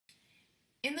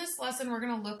In this lesson, we're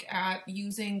going to look at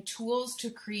using tools to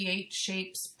create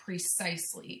shapes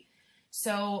precisely.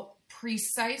 So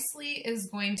precisely is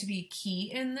going to be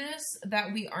key in this,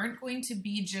 that we aren't going to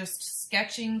be just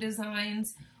sketching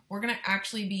designs. We're going to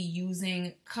actually be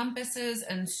using compasses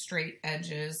and straight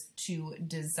edges to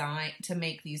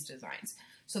make these designs.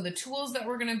 So the tools that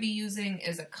we're going to be using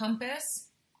is a compass,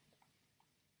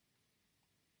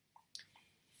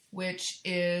 which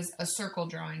is a circle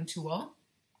drawing tool.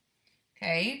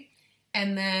 Okay,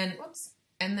 and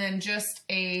then just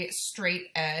a straight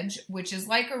edge, which is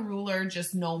like a ruler,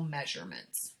 just no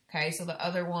measurements. Okay, so the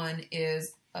other one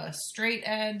is a straight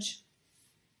edge.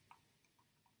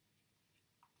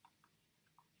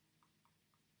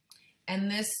 And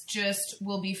this just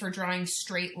will be for drawing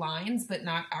straight lines, but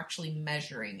not actually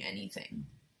measuring anything.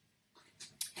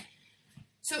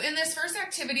 So in this first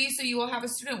activity, so you will have a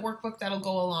student workbook that'll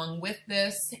go along with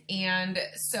this. And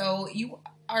so you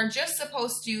are just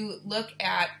supposed to look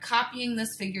at copying this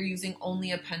figure using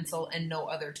only a pencil and no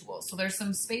other tools. So there's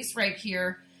some space right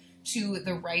here to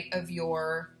the right of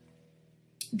your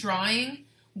drawing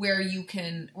where you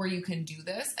can do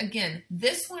this. Again,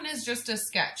 this one is just a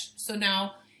sketch. So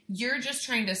now you're just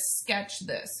trying to sketch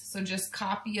this. So just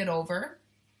copy it over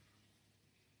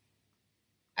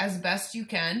as best you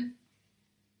can.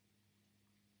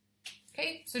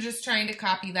 Okay, so just trying to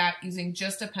copy that using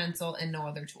just a pencil and no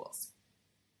other tools.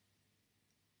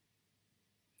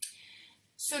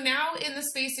 So now in the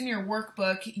space in your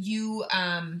workbook, you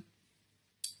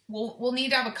will need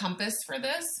to have a compass for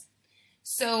this.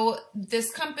 So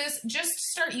this compass, just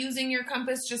start using your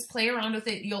compass, just play around with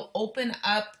it. You'll open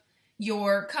up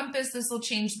your compass. This will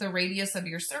change the radius of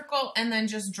your circle, and then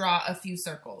just draw a few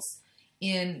circles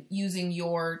in using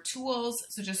your tools.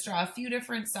 So just draw a few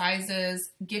different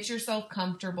sizes, get yourself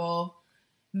comfortable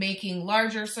making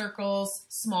larger circles,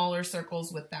 smaller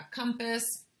circles with that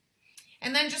compass,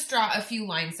 and then just draw a few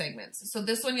line segments. So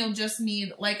this one you'll just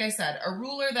need, like I said, a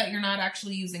ruler that you're not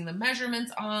actually using the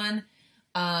measurements on,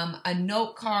 a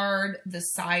note card, the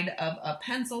side of a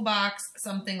pencil box,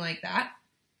 something like that,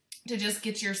 to just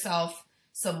get yourself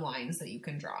some lines that you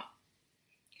can draw.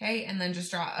 Okay, and then just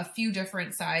draw a few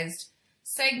different sized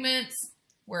segments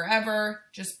wherever.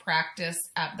 Just practice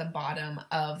at the bottom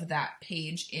of that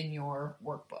page in your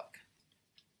workbook.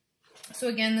 So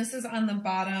again, this is on the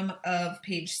bottom of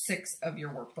page 6 of your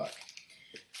workbook.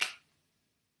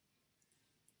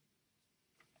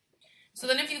 So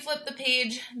then if you flip the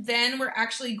page, then we're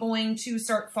actually going to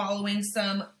start following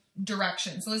some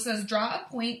directions. So it says draw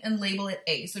a point and label it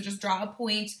A. So just draw a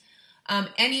point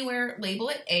anywhere, label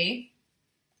it A.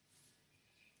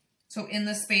 So in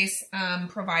the space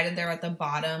provided there at the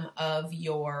bottom of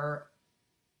your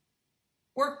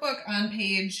workbook on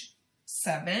page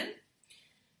 7.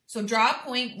 So draw a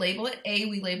point, label it A.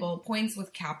 We label points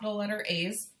with capital letter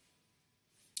A's.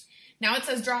 Now it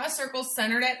says draw a circle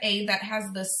centered at A that has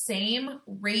the same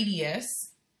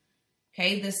radius,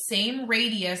 okay, the same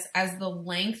radius as the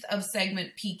length of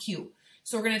segment PQ.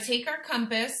 So we're going to take our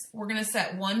compass, we're going to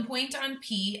set one point on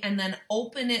P, and then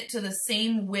open it to the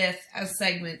same width as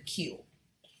segment Q.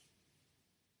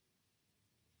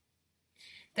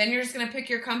 Then you're just going to pick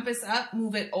your compass up,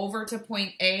 move it over to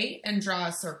point A, and draw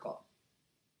a circle.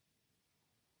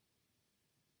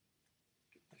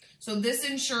 So this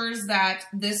ensures that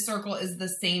this circle is the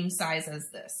same size as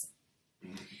this.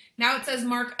 Now it says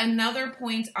mark another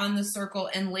point on the circle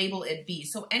and label it B.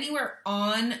 So anywhere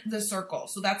on the circle.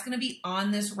 So that's going to be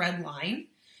on this red line.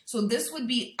 So this would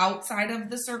be outside of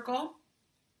the circle.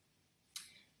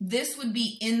 This would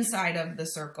be inside of the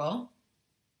circle.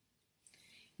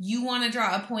 You want to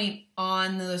draw a point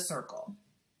on the circle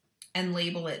and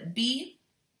label it B.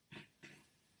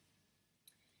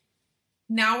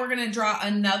 Now we're going to draw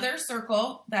another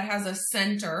circle that has a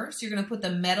center. So you're going to put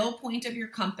the middle point of your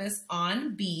compass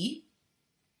on B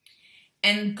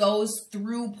and goes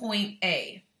through point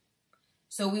A.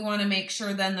 So we want to make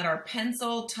sure then that our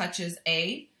pencil touches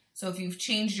A. So if you've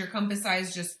changed your compass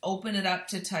size, just open it up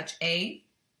to touch A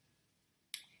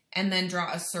and then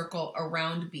draw a circle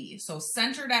around B. So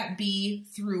centered at B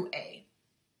through A.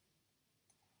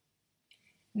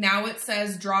 Now it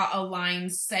says draw a line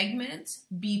segment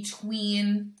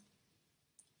between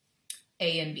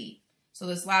A and B. So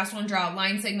this last one, draw a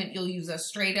line segment, you'll use a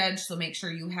straight edge, so make sure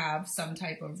you have some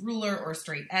type of ruler or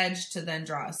straight edge to then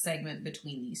draw a segment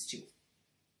between these two.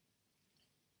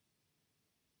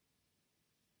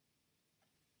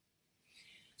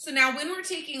 So now when we're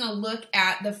taking a look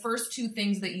at the first two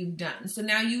things that you've done, so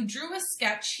now you drew a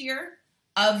sketch here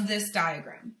of this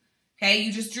diagram. Okay,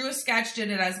 you just drew a sketch, did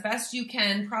it as best you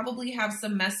can, probably have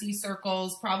some messy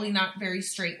circles, probably not very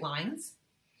straight lines.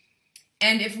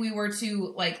 And if we were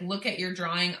to like look at your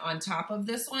drawing on top of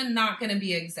this one, not going to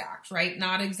be exact, right?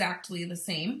 Not exactly the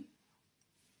same.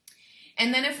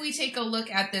 And then if we take a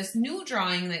look at this new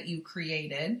drawing that you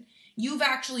created, you've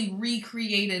actually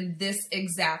recreated this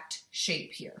exact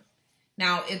shape here.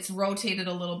 Now it's rotated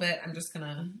a little bit. I'm just going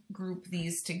to group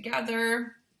these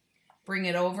together, bring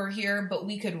it over here, but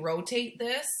we could rotate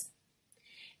this.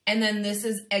 And then this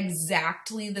is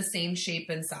exactly the same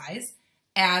shape and size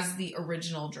as the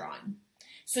original drawing.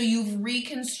 So you've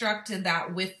reconstructed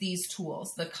that with these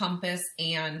tools, the compass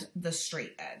and the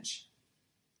straight edge.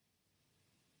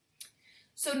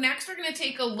 So next we're going to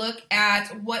take a look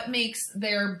at what makes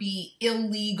there be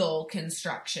illegal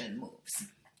construction moves.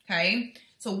 Okay,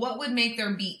 so what would make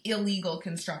there be illegal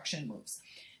construction moves?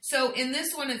 So in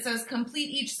this one it says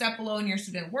complete each step below in your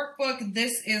student workbook.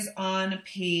 This is on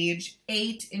page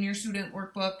 8 in your student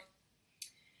workbook.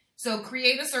 So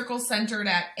create a circle centered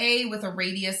at A with a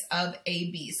radius of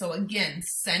AB. So again,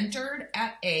 centered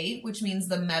at A, which means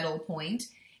the middle point,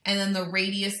 and then the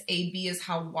radius AB is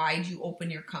how wide you open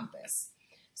your compass.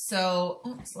 So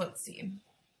let's see.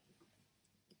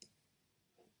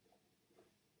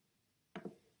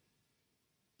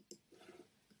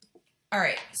 All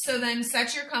right, so then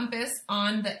set your compass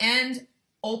on the end,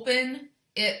 open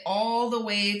it all the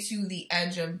way to the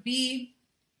edge of B.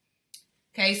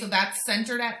 Okay, so that's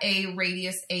centered at A,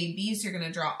 radius AB, so you're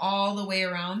going to draw all the way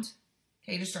around.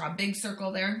 Okay, just draw a big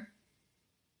circle there.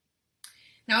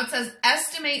 Now it says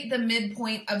estimate the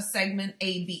midpoint of segment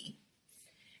AB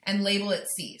and label it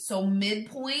C. So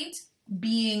midpoint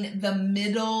being the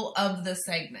middle of the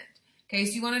segment. Okay,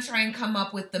 so you want to try and come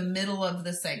up with the middle of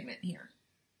the segment here.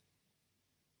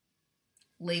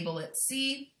 Label it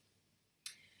C.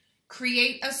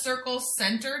 Create a circle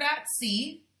centered at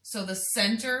C. So the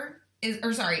center is,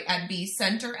 or sorry, at B,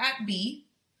 center at B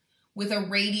with a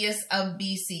radius of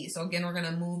BC. So again, we're going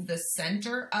to move the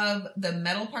center of the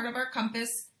metal part of our compass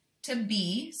to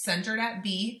B, centered at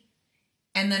B,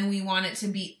 and then we want it to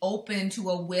be open to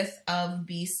a width of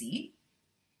BC,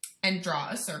 and draw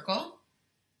a circle.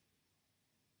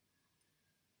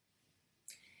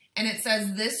 And it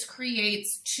says this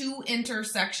creates 2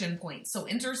 intersection points. So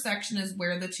intersection is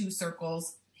where the 2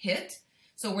 circles hit.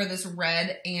 So where this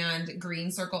red and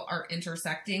green circle are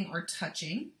intersecting or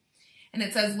touching. And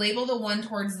it says label the one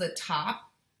towards the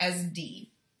top as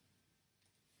D.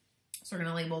 So we're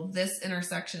going to label this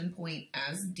intersection point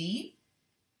as D.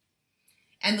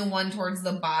 And the one towards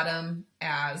the bottom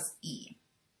as E.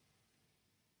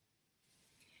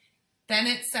 Then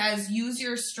it says use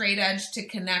your straight edge to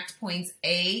connect points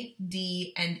A,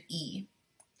 D, and E.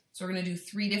 So we're going to do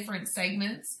 3 different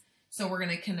segments. So we're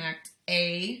going to connect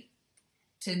A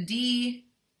to D,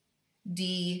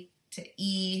 D to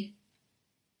E,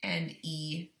 and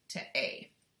E to A.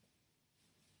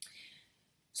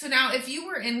 So now if you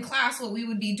were in class, what we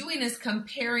would be doing is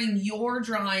comparing your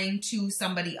drawing to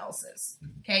somebody else's,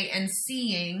 okay, and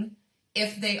seeing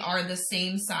if they are the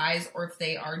same size or if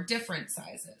they are different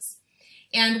sizes.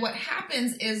 And what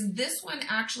happens is this one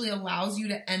actually allows you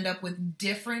to end up with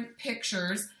different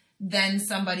pictures than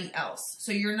somebody else.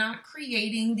 So you're not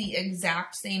creating the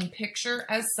exact same picture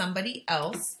as somebody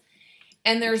else.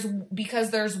 And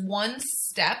because there's one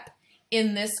step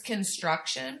in this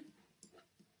construction,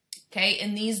 okay,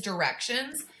 in these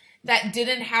directions that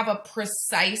didn't have a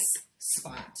precise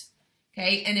spot,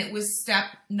 okay, and it was step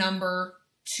number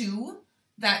 2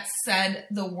 that said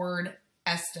the word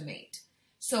estimate.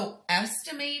 So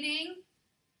estimating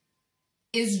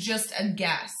is just a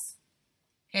guess.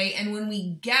 Okay, and when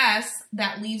we guess,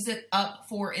 that leaves it up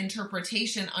for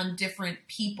interpretation on different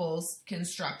people's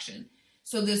construction.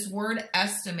 So this word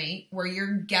estimate, where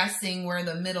you're guessing where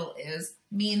the middle is,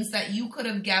 means that you could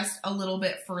have guessed a little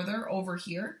bit further over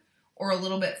here or a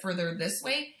little bit further this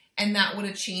way, and that would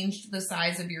have changed the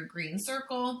size of your green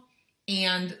circle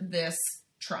and this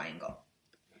triangle.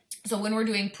 So when we're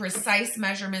doing precise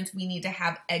measurements, we need to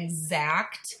have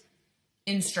exact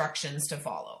instructions to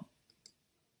follow.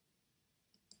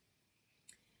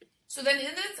 So then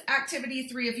in this activity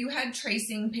 3, if you had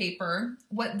tracing paper,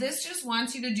 what this just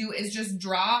wants you to do is just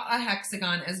draw a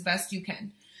hexagon as best you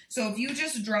can. So if you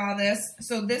just draw this,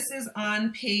 so this is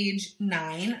on page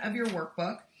 9 of your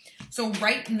workbook. So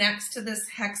right next to this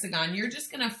hexagon, you're just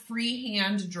going to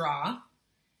freehand draw.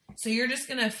 So you're just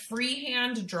going to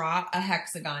freehand draw a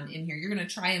hexagon in here. You're going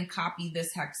to try and copy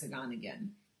this hexagon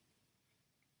again.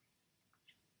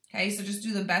 Okay, so just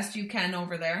do the best you can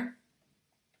over there.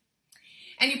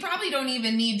 And you probably don't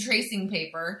even need tracing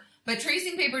paper, but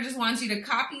tracing paper just wants you to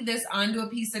copy this onto a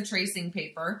piece of tracing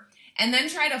paper and then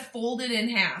try to fold it in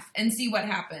half and see what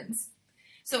happens.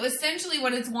 So essentially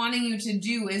what it's wanting you to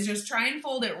do is just try and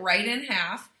fold it right in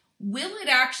half. Will it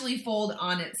actually fold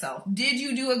on itself? Did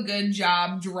you do a good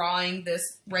job drawing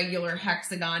this regular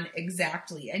hexagon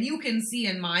exactly? And you can see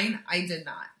in mine, I did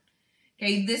not.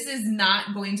 Okay, this is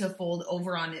not going to fold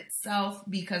over on itself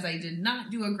because I did not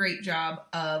do a great job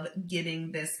of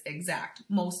getting this exact.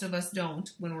 Most of us don't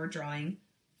when we're drawing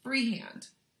freehand.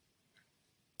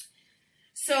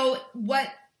 So what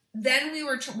then we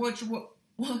were,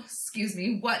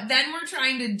 what then we're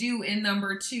trying to do in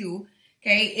number 2,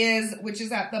 okay, which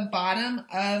is at the bottom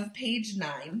of page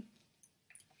 9,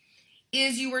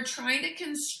 is you were trying to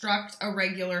construct a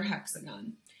regular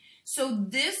hexagon. So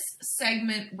this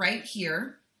segment right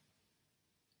here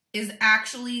is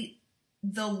actually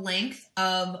the length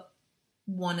of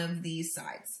one of these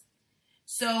sides.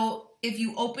 So if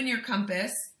you open your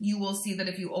compass, you will see that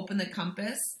if you open the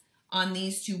compass on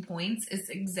these 2 points, it's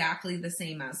exactly the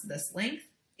same as this length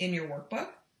in your workbook.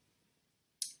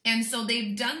 And so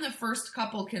they've done the first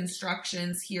couple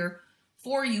constructions here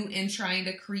for you in trying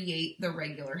to create the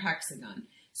regular hexagon.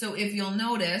 So if you'll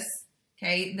notice,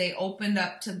 okay, they opened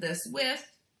up to this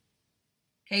width.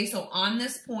 Okay, so on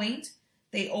this point,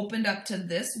 they opened up to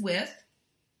this width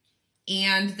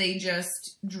and they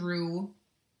just drew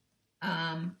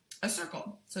a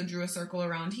circle. So drew a circle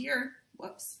around here.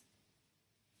 Whoops.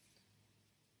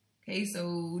 Okay,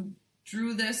 so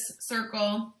drew this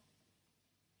circle.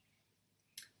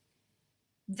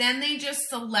 Then they just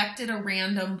selected a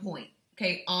random point,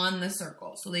 okay, on the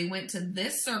circle. So they went to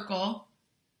this circle,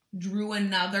 drew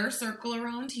another circle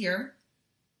around here,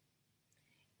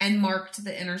 and marked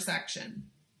the intersection.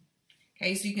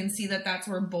 Okay, so you can see that that's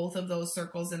where both of those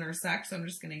circles intersect. So I'm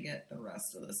just going to get the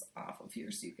rest of this off of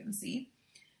here so you can see.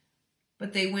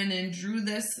 But they went and drew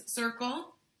this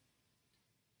circle,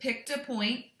 picked a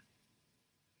point,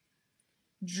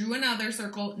 drew another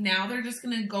circle. Now they're just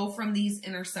going to go from these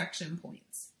intersection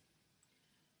points.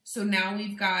 So now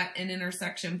we've got an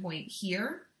intersection point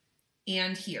here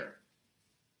and here.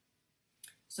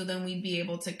 So then we'd be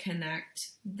able to connect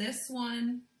this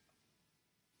one,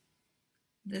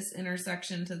 this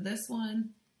intersection to this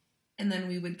one, and then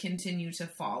we would continue to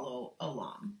follow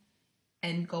along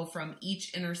and go from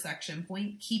each intersection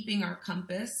point, keeping our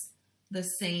compass the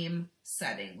same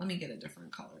setting. Let me get a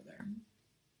different color there.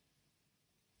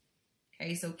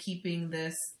 Okay, so keeping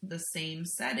this the same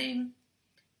setting,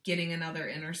 getting another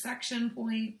intersection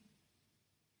point,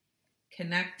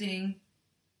 connecting,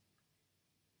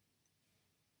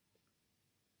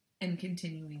 and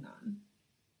continuing on.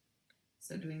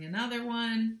 So doing another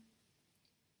one,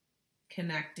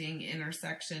 connecting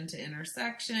intersection to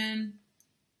intersection,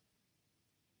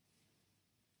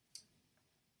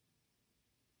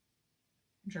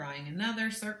 drawing another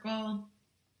circle,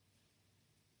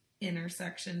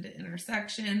 intersection to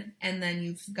intersection, and then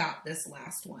you've got this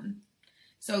last one.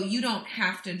 So you don't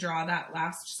have to draw that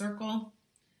last circle,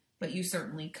 but you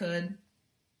certainly could.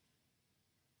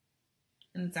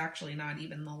 And it's actually not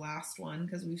even the last one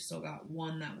because we've still got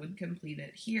one that would complete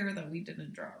it here that we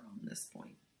didn't draw on this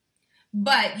point.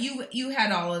 But you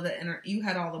had all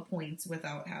the points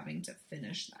without having to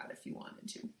finish that if you wanted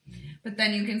to. But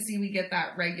then you can see we get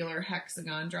that regular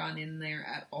hexagon drawn in there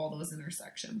at all those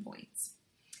intersection points.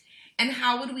 And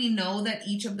how would we know that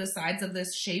each of the sides of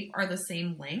this shape are the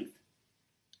same length?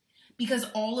 Because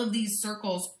all of these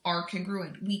circles are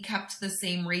congruent. We kept the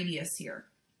same radius here.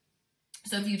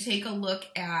 So if you take a look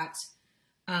at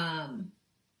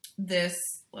this,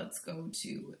 let's go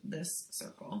to this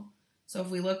circle. So if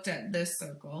we looked at this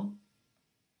circle,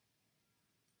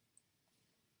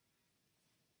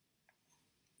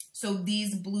 so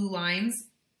these blue lines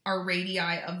are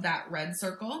radii of that red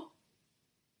circle.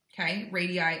 Okay,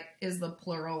 radii is the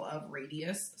plural of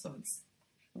radius, so it's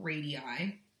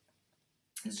radii.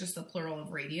 It's just the plural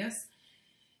of radius.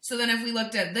 So then if we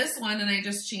looked at this one and I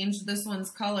just changed this one's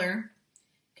color,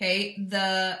 okay,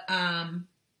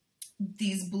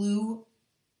 these blue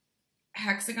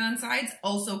hexagon sides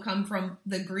also come from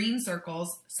the green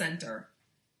circle's center,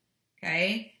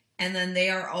 okay? And then they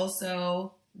are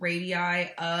also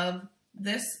radii of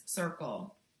this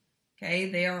circle, okay?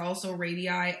 They are also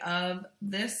radii of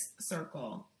this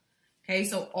circle, okay?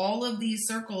 So all of these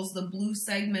circles, the blue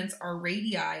segments are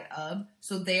radii of,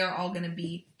 so they are all going to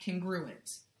be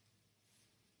congruent.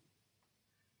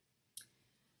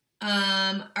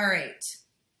 All right.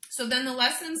 So then the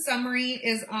lesson summary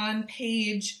is on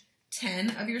page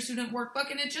 10 of your student workbook,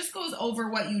 and it just goes over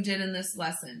what you did in this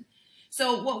lesson.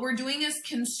 So what we're doing is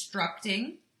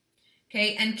constructing,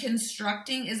 okay? And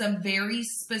constructing is a very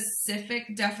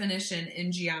specific definition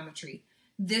in geometry.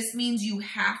 This means you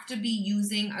have to be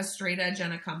using a straight edge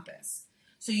and a compass.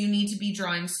 So you need to be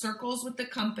drawing circles with the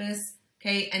compass,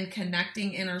 okay, and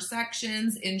connecting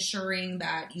intersections, ensuring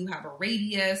that you have a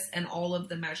radius and all of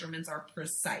the measurements are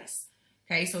precise.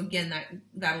 Okay, so again,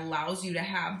 that allows you to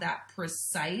have that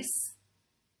precise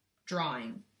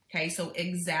drawing. Okay, so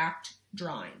exact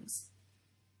drawings.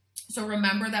 So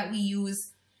remember that we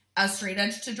use a straight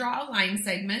edge to draw a line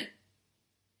segment.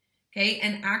 Okay,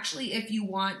 and actually if you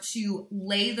want to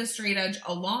lay the straight edge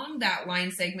along that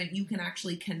line segment, you can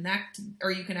actually connect,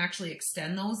 or you can actually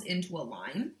extend those into a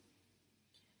line.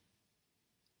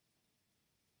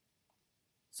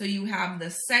 So you have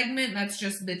the segment that's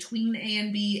just between A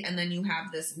and B, and then you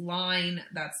have this line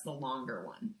that's the longer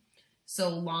one. So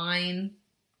line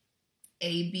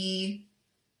AB,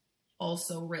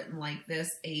 also written like this,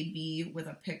 AB with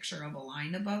a picture of a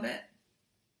line above it.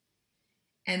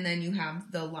 And then you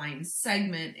have the line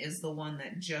segment is the one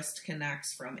that just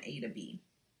connects from A to B.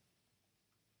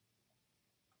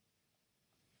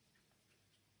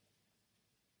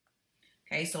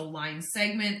 Okay, so line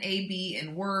segment AB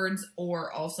in words,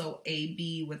 or also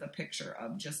AB with a picture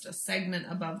of just a segment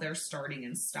above there starting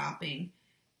and stopping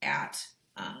at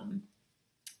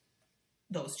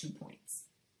those 2 points.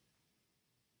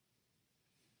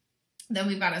 Then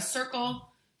we've got a circle.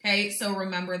 Okay, so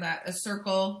remember that a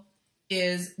circle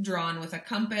is drawn with a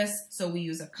compass. So we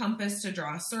use a compass to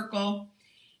draw a circle.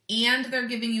 And they're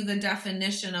giving you the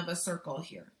definition of a circle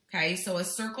here. Okay, so a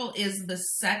circle is the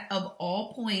set of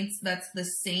all points that's the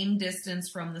same distance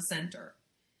from the center.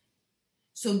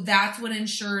 So that's what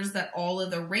ensures that all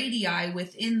of the radii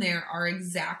within there are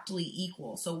exactly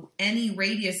equal. So any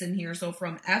radius in here, so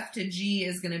from F to G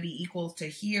is going to be equal to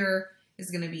here,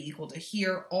 is going to be equal to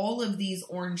here. All of these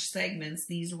orange segments,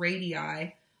 these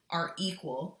radii, are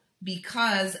equal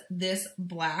because this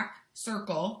black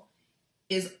circle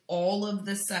is all of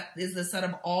the set, is the set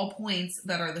of all points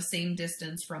that are the same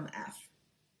distance from F.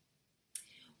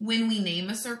 When we name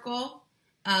a circle,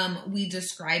 we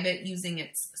describe it using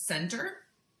its center.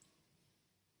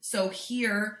 So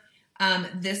here,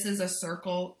 this is a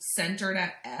circle centered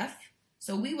at F.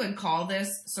 So we would call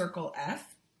this circle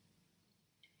F.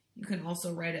 You can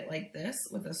also write it like this,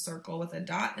 with a circle with a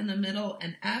dot in the middle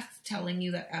and F, telling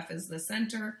you that F is the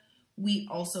center. We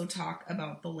also talk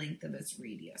about the length of its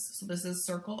radius. So this is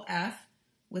circle F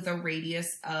with a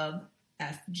radius of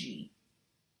FG.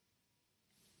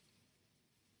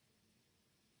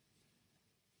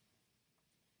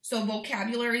 So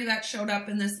vocabulary that showed up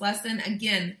in this lesson,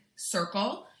 again,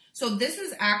 circle. So this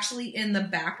is actually in the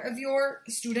back of your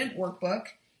student workbook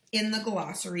in the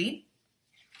glossary.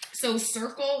 So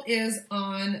circle is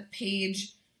on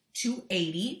page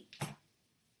 280.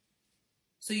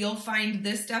 So you'll find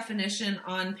this definition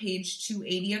on page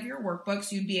 280 of your workbook.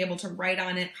 So you'd be able to write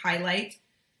on it, highlight.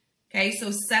 Okay, so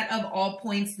set of all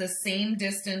points the same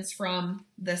distance from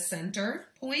the center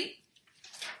point.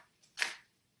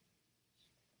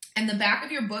 And the back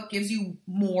of your book gives you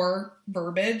more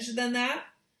verbiage than that.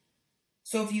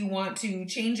 So if you want to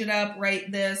change it up,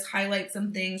 write this, highlight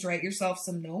some things, write yourself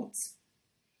some notes.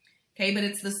 Okay, but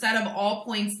it's the set of all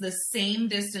points the same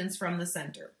distance from the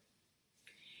center.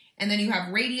 And then you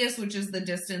have radius, which is the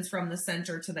distance from the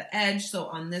center to the edge. So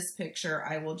on this picture,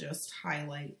 I will just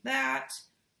highlight that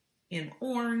in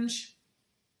orange.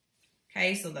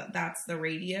 Okay, so that's the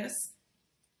radius.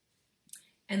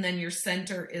 And then your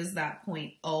center is that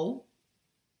point O.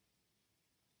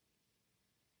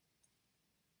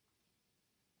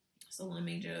 So let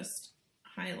me just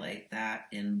highlight that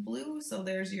in blue. So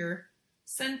there's your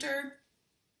center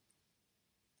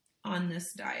on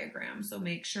this diagram. So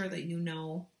make sure that you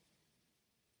know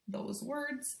those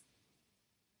words.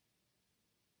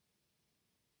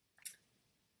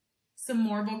 Some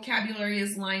more vocabulary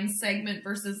is line segment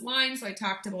versus line. So I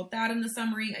talked about that in the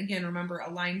summary. Again, remember, a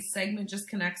line segment just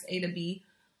connects A to B.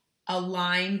 A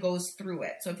line goes through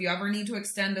it. So if you ever need to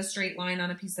extend a straight line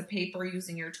on a piece of paper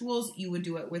using your tools, you would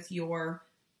do it with your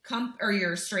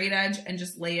your straight edge and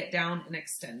just lay it down and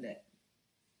extend it.